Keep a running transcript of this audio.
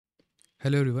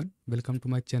Hello everyone, welcome to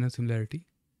my channel Similarity.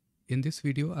 In this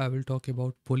video, I will talk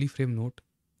about polyframe node.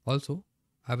 Also,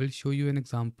 I will show you an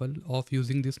example of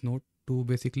using this node to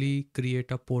basically create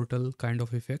a portal kind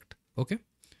of effect. Okay,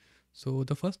 so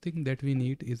the first thing that we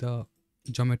need is a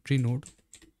geometry node.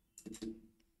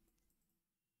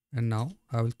 And now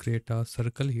I will create a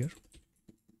circle here.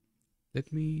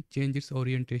 Let me change its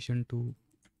orientation to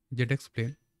ZX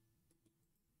plane.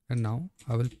 And now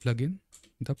I will plug in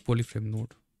the polyframe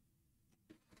node.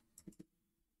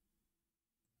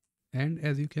 And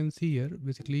as you can see here,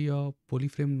 basically a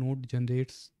polyframe node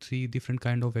generates three different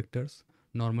kind of vectors: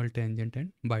 normal, tangent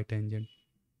and bitangent.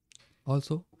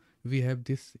 Also, we have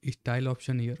this style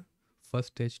option here: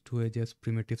 first edge, two edges,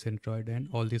 primitive centroid, and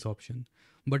all these options.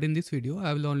 But in this video,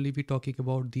 I will only be talking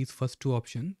about these first two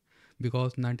options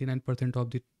because 99% of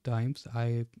the times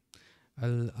I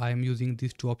am using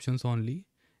these two options only.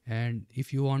 And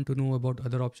if you want to know about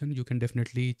other options, you can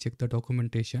definitely check the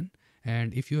documentation.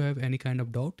 And if you have any kind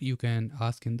of doubt, you can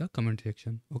ask in the comment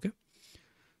section. Okay,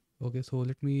 so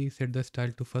let me set the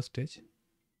style to first edge.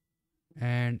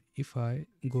 And if I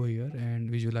go here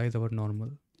and visualize our normal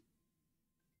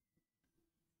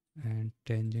and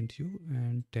tangent u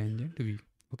and tangent v.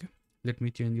 Okay, let me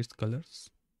change its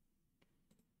colors.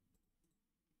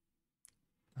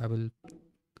 I will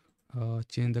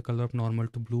change the color of normal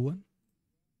to blue one,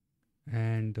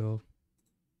 and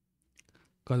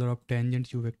color of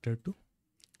tangent u vector to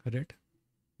red,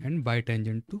 and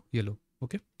bitangent to yellow.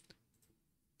 Okay,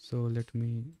 so let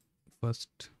me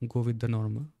first go with the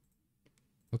normal.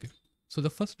 Okay, so the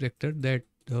first vector that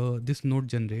this node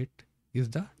generate is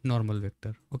the normal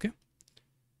vector. Okay,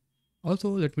 also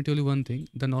let me tell you one thing: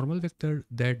 the normal vector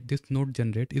that this node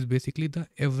generate is basically the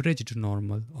averaged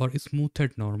normal or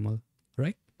smoothed normal,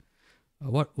 right?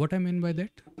 What I mean by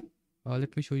that,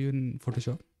 let me show you in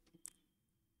Photoshop.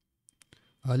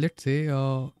 Let's say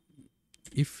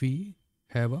if we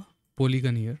have a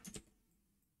polygon here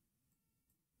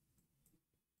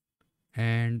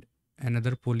and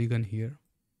another polygon here,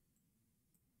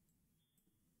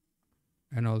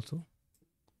 and also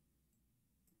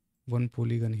one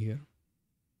polygon here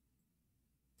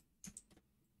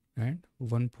and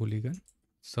one polygon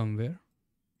somewhere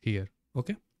here.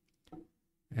 Okay,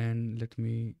 and let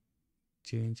me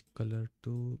change color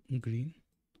to green.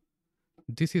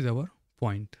 This is our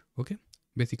point. Okay,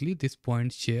 basically this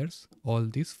point shares all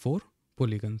these four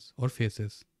polygons or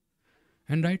faces,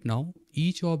 and right now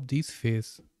each of these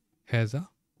face has a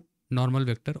normal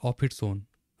vector of its own,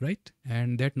 right?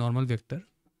 And that normal vector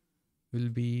will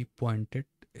be pointed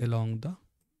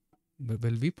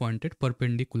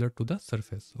perpendicular to the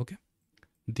surface. Okay,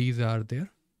 these are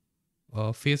their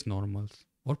face normals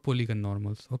or polygon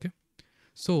normals. Okay,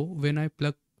 so when I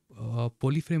plug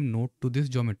polyframe node to this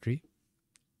geometry,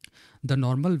 the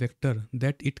normal vector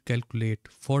that it calculate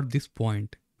for this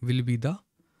point will be the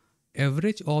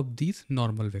average of these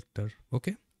normal vector.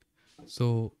 Okay,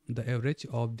 so the average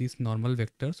of these normal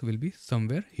vectors will be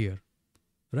somewhere here,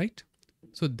 right?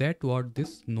 So that what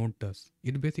this node does,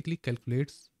 it basically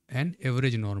calculates an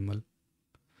average normal.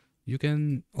 You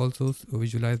can also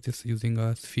visualize this using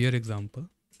a sphere example.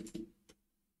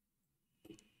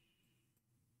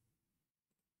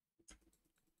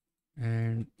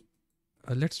 And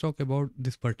let's talk about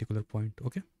this particular point.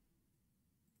 Okay,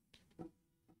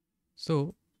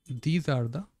 so these are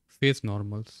the face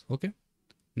normals. Okay,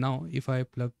 now if I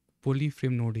plug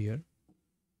polyframe node here,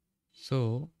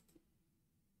 so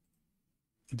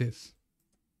this,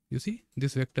 you see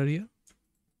this vector here,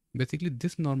 basically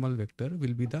this normal vector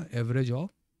will be the average of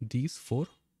these four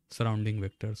surrounding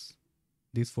vectors,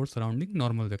 these four surrounding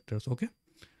normal vectors. Okay,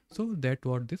 so that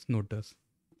what this node does.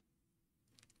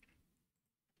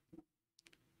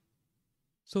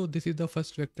 So this is the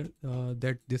first vector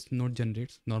that this node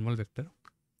generates, normal vector.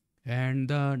 And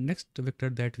the next vector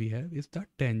that we have is the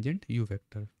tangent u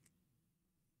vector.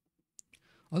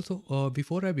 Also,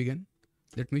 before I begin,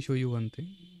 let me show you one thing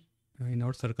in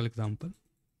our circle example.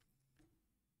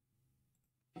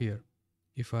 Here,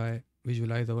 if I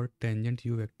visualize our tangent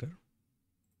u vector,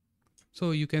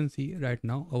 so you can see right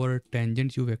now our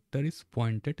tangent u vector is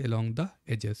pointed along the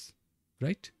edges,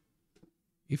 right?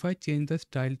 If I change the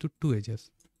style to two edges,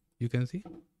 you can see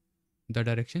the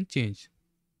direction change.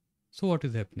 So what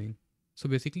is happening? So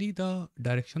basically the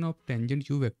direction of tangent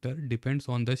u vector depends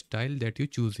on the style that you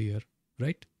choose here,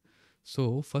 right?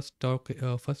 So first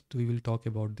we will talk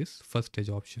about this first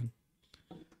edge option.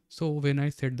 So when I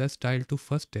set the style to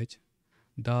first edge,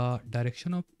 the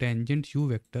direction of tangent u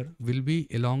vector will be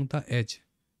along the edge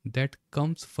that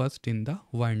comes first in the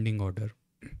winding order.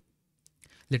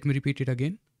 Let me repeat it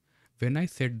again. When I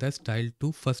set the style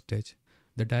to first edge,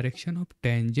 the direction of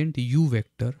tangent u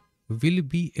vector will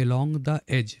be along the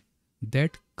edge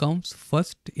that comes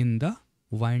first in the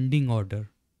winding order.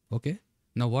 Okay,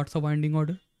 now what's a winding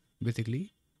order?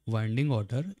 Basically, winding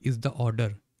order is the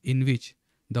order in which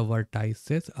the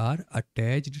vertices are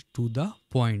attached to the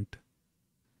point.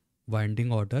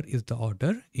 Winding order is the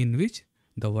order in which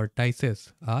the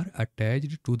vertices are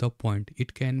attached to the point.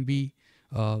 It can be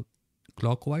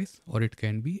clockwise or it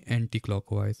can be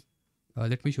anti-clockwise.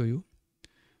 Let me show you.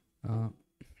 Uh,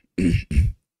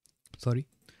 sorry.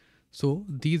 So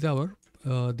these are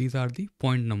the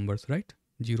point numbers, right?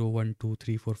 0, 1, 2,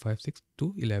 3, 4, 5, 6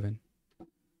 to 11.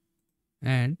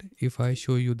 And if I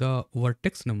show you the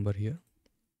vertex number here,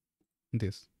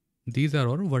 these are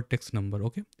our vertex number.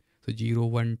 Okay, so 0,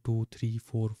 1, 2, 3,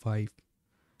 4, 5.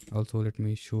 Also, let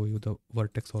me show you the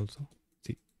vertex also.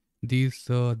 See, these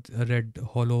red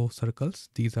hollow circles,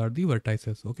 these are the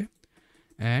vertices. Okay,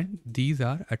 and these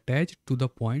are attached to the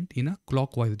point in a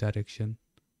clockwise direction,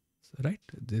 right?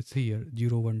 This here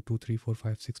 0, 1, 2, 3, 4,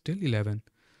 5, 6 till 11.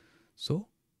 So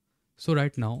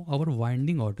right now our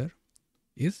winding order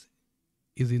is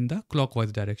in the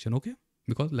clockwise direction. Okay,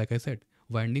 because like I said,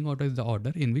 winding order is the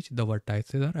order in which the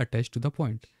vertices are attached to the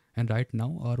point, and right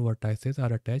now our vertices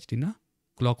are attached in a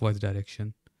clockwise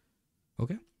direction.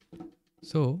 Okay,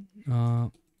 so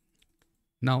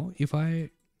now if I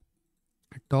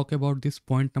talk about this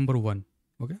point number 1,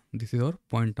 okay, this is our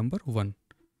point number 1.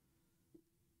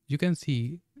 You can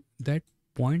see that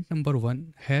point number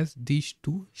 1 has these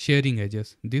two sharing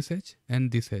edges, this edge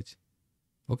and this edge.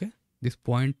 Okay, this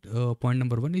point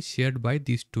number 1 is shared by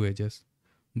these two edges,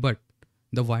 but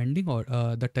the winding or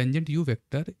the tangent u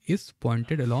vector is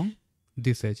pointed along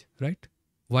this edge, right?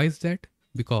 Why is that?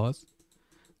 Because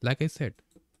like I said,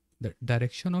 the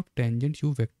direction of tangent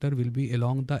u vector will be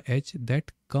along the edge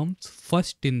that comes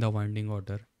first in the winding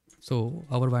order. So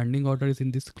our winding order is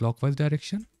in this clockwise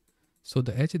direction. So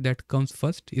the edge that comes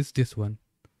first is this one.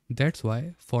 That's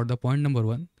why for the point number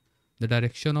 1, the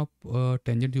direction of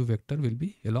tangent u vector will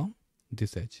be along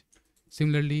this edge.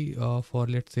 Similarly, for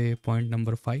let's say point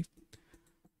number 5,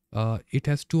 it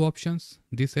has two options,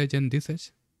 this edge and this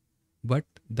edge. But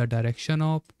the direction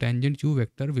of tangent u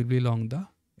vector will be along the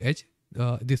edge,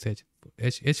 this edge,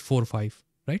 edge 4, 5,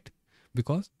 right?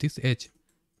 Because this edge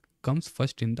comes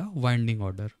first in the winding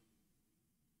order.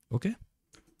 Okay,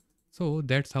 so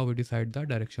that's how we decide the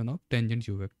direction of tangent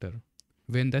u vector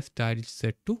when the style is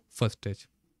set to first edge.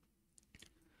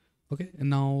 Okay, and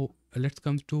now let's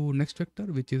come to next vector,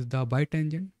 which is the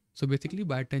bitangent. So basically,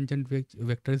 bitangent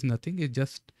vector is nothing. It's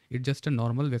just a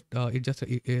normal vector.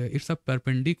 It's a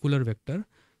perpendicular vector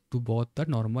to both the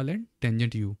normal and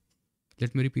tangent u.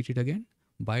 Let me repeat it again.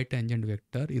 Bitangent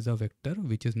vector is a vector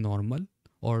which is normal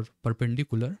or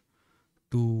perpendicular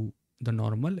to the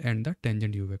normal and the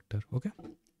tangent u vector. Okay,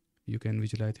 you can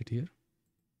visualize it here.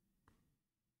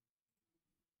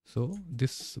 So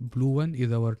this blue one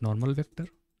is our normal vector.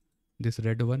 This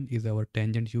red one is our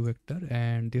tangent u vector,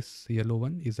 and this yellow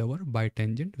one is our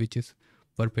bitangent, which is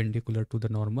perpendicular to the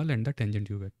normal and the tangent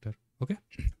u vector. Okay.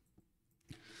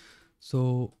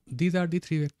 So these are the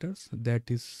three vectors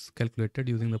that is calculated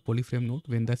using the polyframe node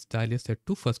when the style is set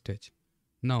to first edge.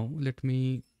 Now let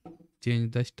me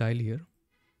change the style here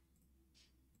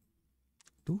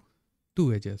to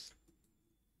two edges.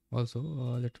 Also,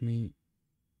 let me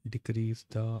decrease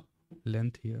the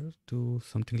length here to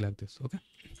something like this. Okay.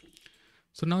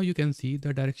 So now you can see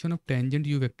the direction of tangent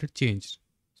u vector changed.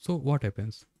 So what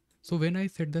happens? So when I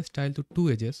set the style to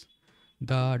two edges,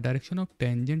 the direction of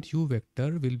tangent u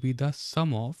vector will be the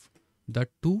sum of the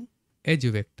two edge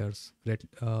vectors.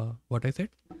 What I said?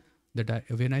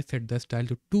 When I set the style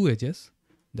to two edges,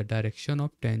 the direction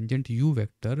of tangent u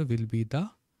vector will be the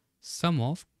sum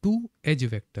of two edge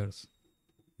vectors.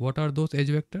 What are those edge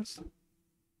vectors?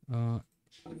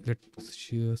 Let's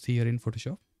see here in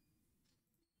Photoshop.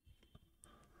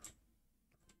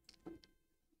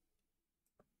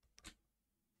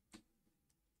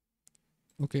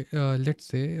 Okay, let's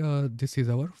say this is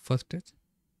our first edge,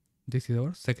 this is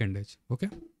our second edge, okay,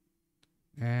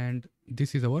 and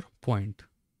this is our point,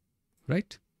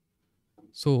 right?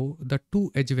 So the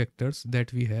two edge vectors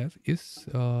that we have is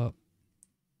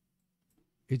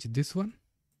this one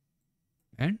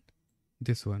and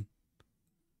this one.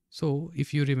 So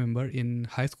if you remember in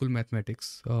high school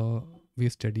mathematics, we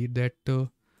studied that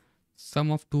sum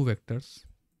of two vectors,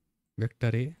 vector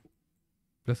A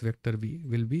plus vector B,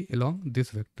 will be along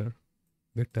this vector,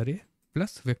 vector A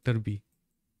plus vector B,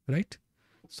 right?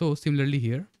 So similarly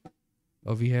here,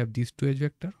 we have these two edge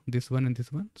vector, this one and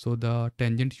this one. So the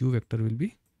tangent u vector will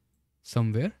be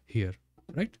somewhere here,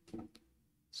 right?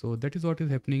 So that is what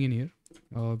is happening in here.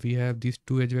 we have these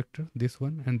two edge vector, this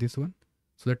one and this one.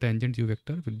 So the tangent u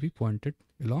vector will be pointed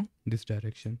along this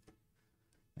direction,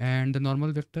 and the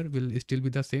normal vector will still be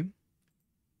the same,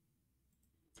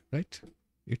 right?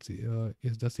 It's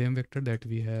is the same vector that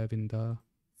we have in the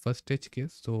first edge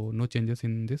case, so no changes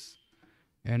in this.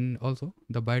 And also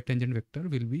the bitangent vector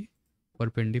will be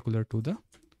perpendicular to the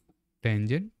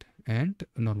tangent and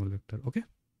normal vector. Okay,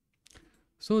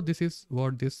 so this is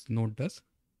what this node does.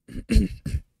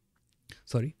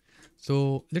 Sorry.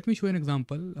 So let me show an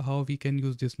example how we can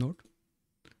use this node.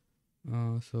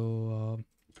 So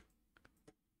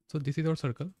this is our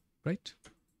circle, right?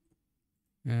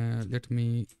 Let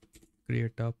me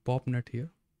create a pop net here.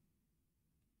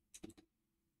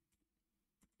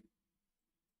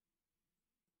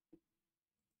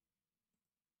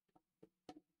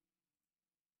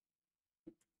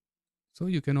 So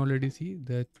you can already see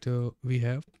that we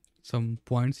have some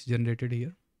points generated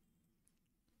here.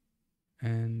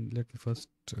 And let me first,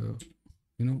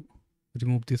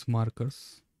 remove these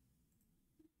markers.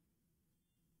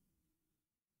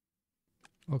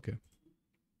 Okay.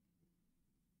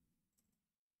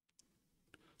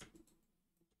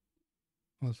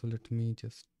 Also, let me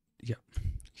just,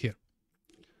 here.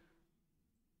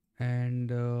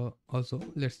 And also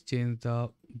let's change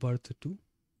the birth to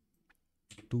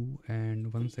 2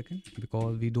 and 1 second,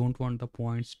 because we don't want the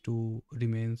points to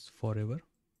remains forever.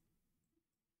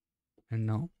 And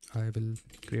now I will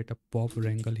create a pop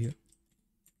wrangle here.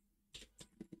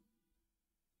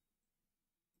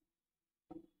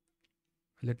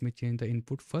 Let me change the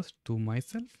input first to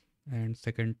myself and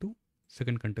second to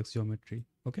second context geometry.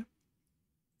 Okay.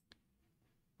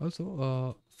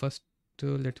 Also, first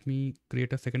let me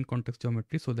create a second context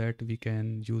geometry so that we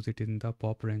can use it in the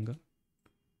pop wrangle.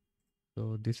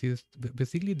 So this is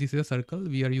basically, this is a circle.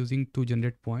 We are using to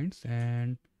generate points,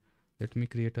 and let me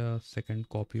create a second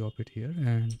copy of it here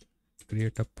and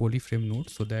create a polyframe node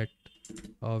so that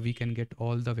we can get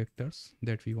all the vectors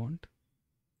that we want.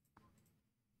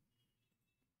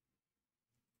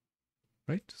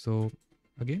 Right. So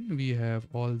again, we have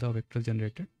all the vectors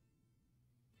generated.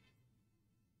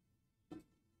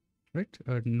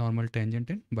 Right. Normal, tangent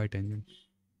and bitangent.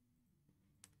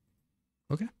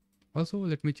 Okay. Also,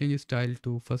 let me change style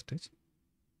to first edge.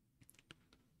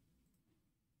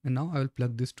 And now I will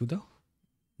plug this to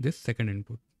this second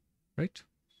input, right?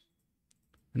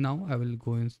 And now I will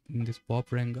go in this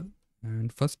pop wrangle,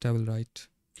 and first I will write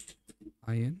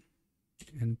in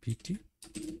npt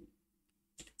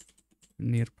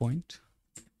near point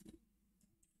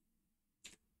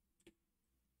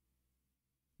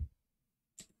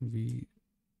v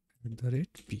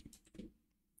 @p.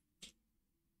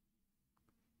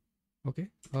 Okay,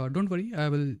 don't worry, I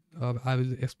will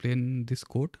explain this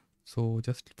code. So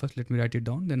just first let me write it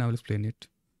down, then I will explain it.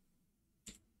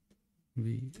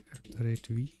 v is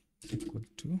equal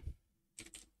to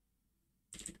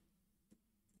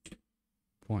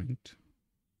point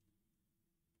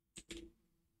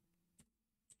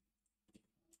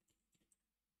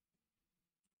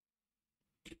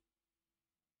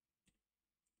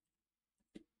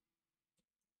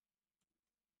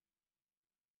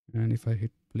and if I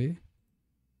hit play,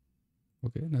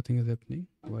 okay, nothing is happening.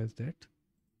 Why is that?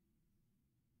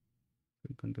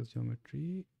 Context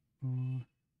geometry,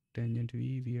 tangent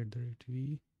v v.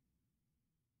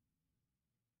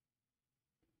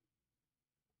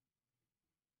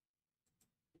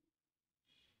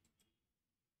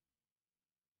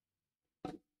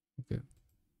 Okay.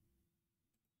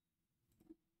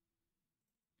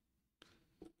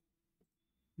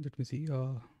 Let me see.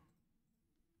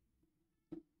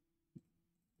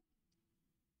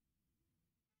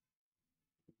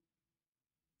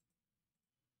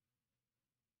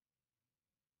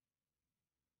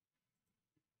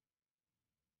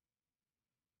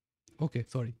 Okay,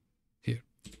 sorry. Here,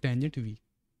 tangent v.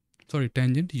 Sorry,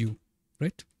 tangent u,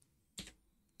 right?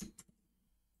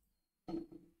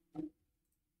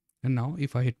 And now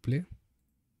if I hit play,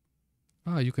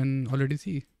 you can already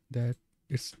see that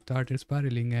it started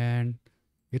spiraling, and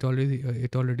it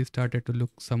already started to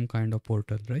look some kind of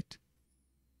portal, right?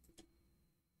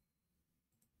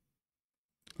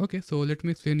 Okay, so let me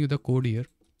explain you the code here.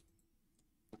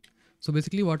 So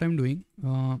basically what I'm doing,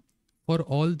 for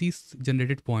all these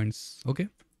generated points, okay,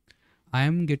 I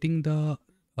am getting the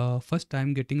first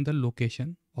I'm getting the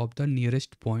location of the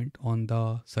nearest point on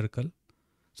the circle.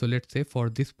 So let's say for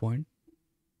this point,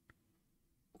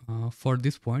 I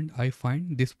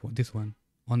find this one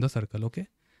on the circle. Okay,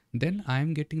 then I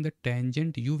am getting the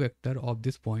tangent u vector of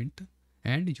this point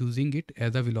and using it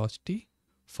as a velocity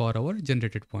for our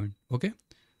generated point. Okay,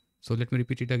 so let me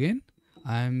repeat it again.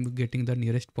 I'm getting the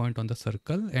nearest point on the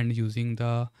circle and using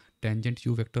the tangent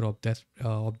u vector of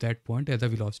that point as a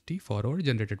velocity for our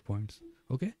generated points.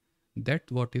 Okay,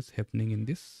 that's what is happening in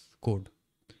this code.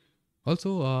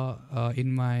 Also,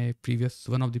 in my previous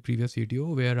one of the previous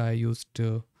video where I used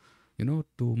to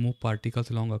move particles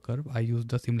along a curve, I used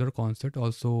the similar concept.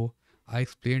 Also, I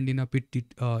explained in a bit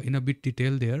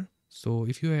detail there. So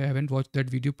if you haven't watched that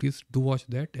video, please do watch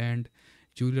that, and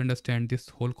you will understand this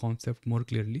whole concept more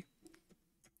clearly.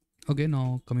 Okay,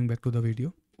 now coming back to the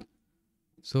video.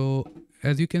 So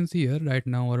as you can see here, right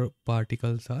now our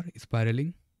particles are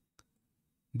spiraling,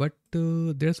 but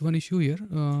there's one issue here.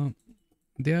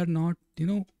 They are not,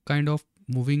 kind of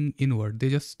moving inward. They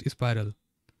just spiral.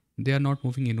 They are not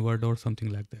moving inward or something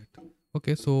like that.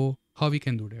 Okay, so how we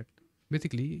can do that?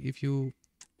 Basically, if you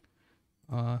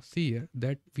see here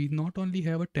that we not only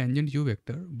have a tangent u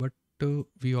vector, but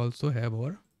we also have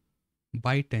our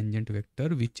bitangent vector,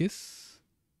 which is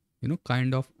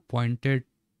kind of pointed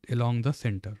along the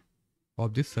center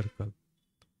of this circle.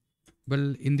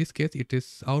 Well, in this case it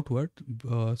is outward,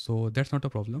 so that's not a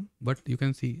problem, but you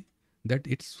can see that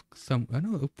it's some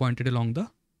pointed along the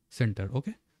center.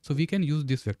 Okay, so we can use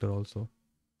this vector also.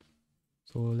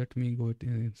 So let me go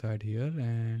inside here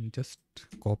and just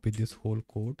copy this whole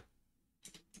code,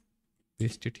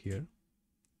 paste it here,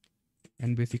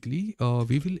 and basically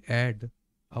we will add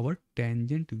our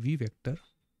tangent v vector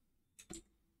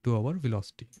to our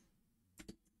velocity.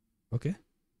 Okay,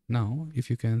 now if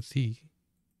you can see,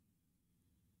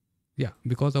 yeah,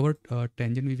 because our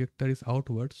tangent v vector is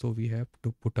outward, so we have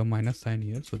to put a minus sign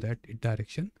here so that it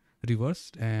direction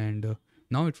reversed, and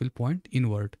now it will point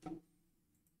inward.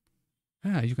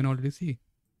 You can already see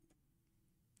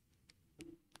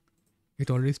it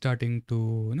already starting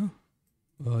to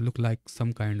look like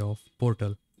some kind of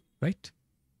portal, right?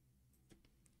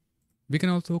 We can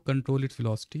also control its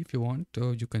velocity if you want.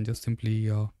 You can just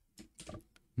simply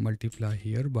multiply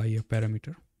here by a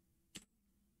parameter.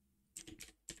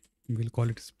 We'll call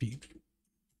it speed.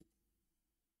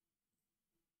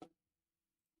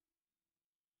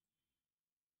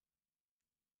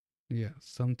 Yeah,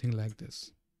 something like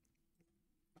this.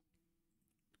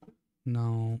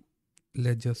 Now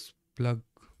let's just plug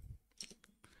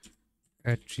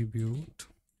attribute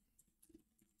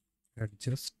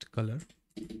adjust color.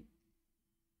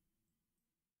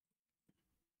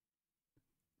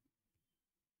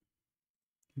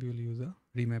 We will use a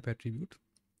remap attribute.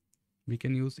 We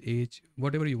can use age,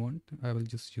 whatever you want. I will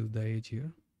just use the age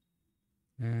here,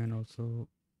 and also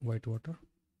white water.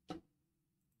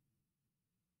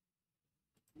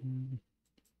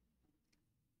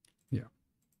 Yeah.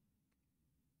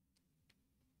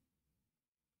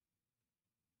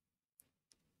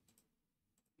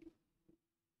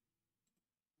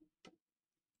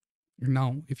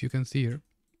 Now if you can see here,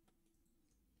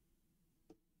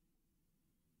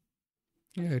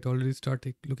 yeah, it already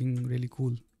started looking really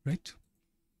cool, right?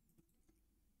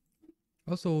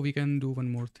 Also we can do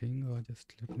one more thing.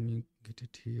 Just let me get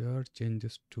it here, change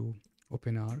this to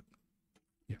open arc,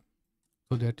 yeah,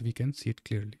 so that we can see it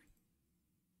clearly.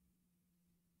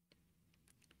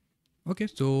 Okay,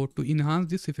 so to enhance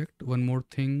this effect, one more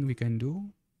thing we can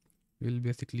do, we'll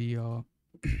basically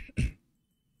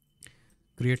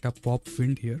create a pop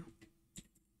wind here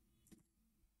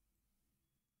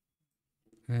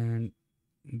and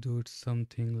do it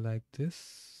something like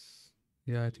this.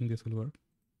 Yeah, I think this will work.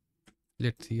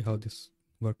 Let's see how this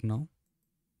works now.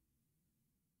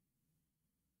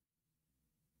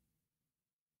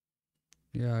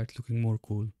 Yeah, it's looking more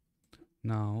cool.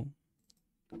 Now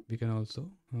we can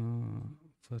also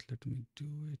first let me do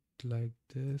it like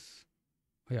this.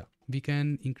 Yeah, we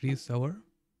can increase our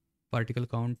particle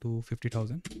count to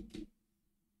 50,000,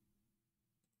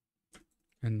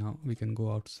 and now we can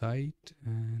go outside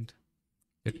and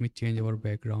let me change our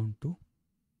background to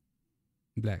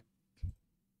black.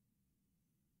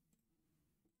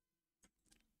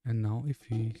 And now if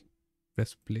we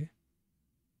press play,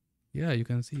 yeah, you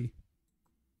can see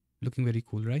looking very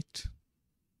cool, right?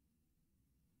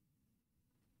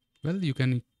 Well, you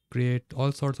can create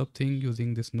all sorts of things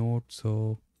using this node,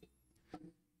 so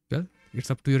well, it's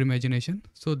up to your imagination.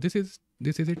 So this is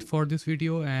it for this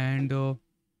video, and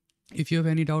if you have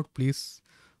any doubt, please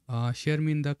share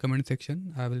me in the comment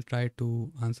section. I will try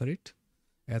to answer it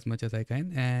as much as I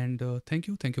can. And thank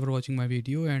you for watching my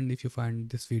video. And if you find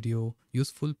this video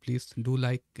useful, please do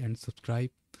like and subscribe.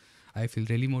 I feel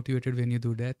really motivated when you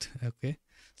do that. Okay,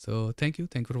 so thank you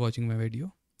for watching my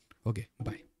video. Okay,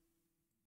 bye.